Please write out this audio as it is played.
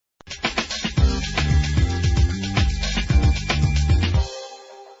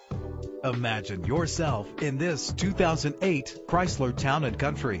Imagine yourself in this 2008 Chrysler Town &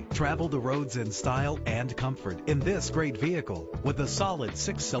 Country. Travel the roads in style and comfort in this great vehicle with a solid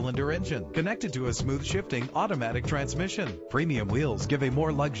 6-cylinder engine connected to a smooth shifting automatic transmission. Premium wheels give a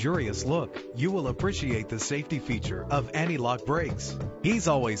more luxurious look. You will appreciate the safety feature of anti-lock brakes. He's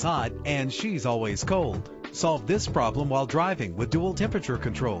always hot and she's always cold. Solve this problem while driving with dual temperature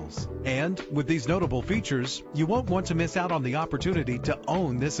controls. And with these notable features, you won't want to miss out on the opportunity to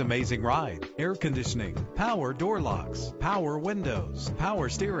own this amazing ride. Air conditioning, power door locks, power windows, power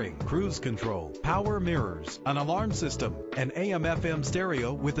steering, cruise control, power mirrors, an alarm system, an AM/FM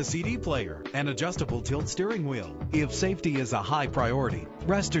stereo with a CD player, an adjustable tilt steering wheel. If safety is a high priority,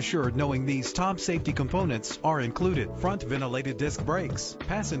 rest assured knowing these top safety components are included: front ventilated disc brakes,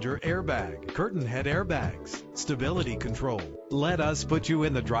 passenger airbag, curtain head airbags, stability control. Let us put you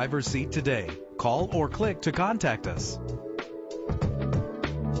in the driver's seat today. Call or click to contact us.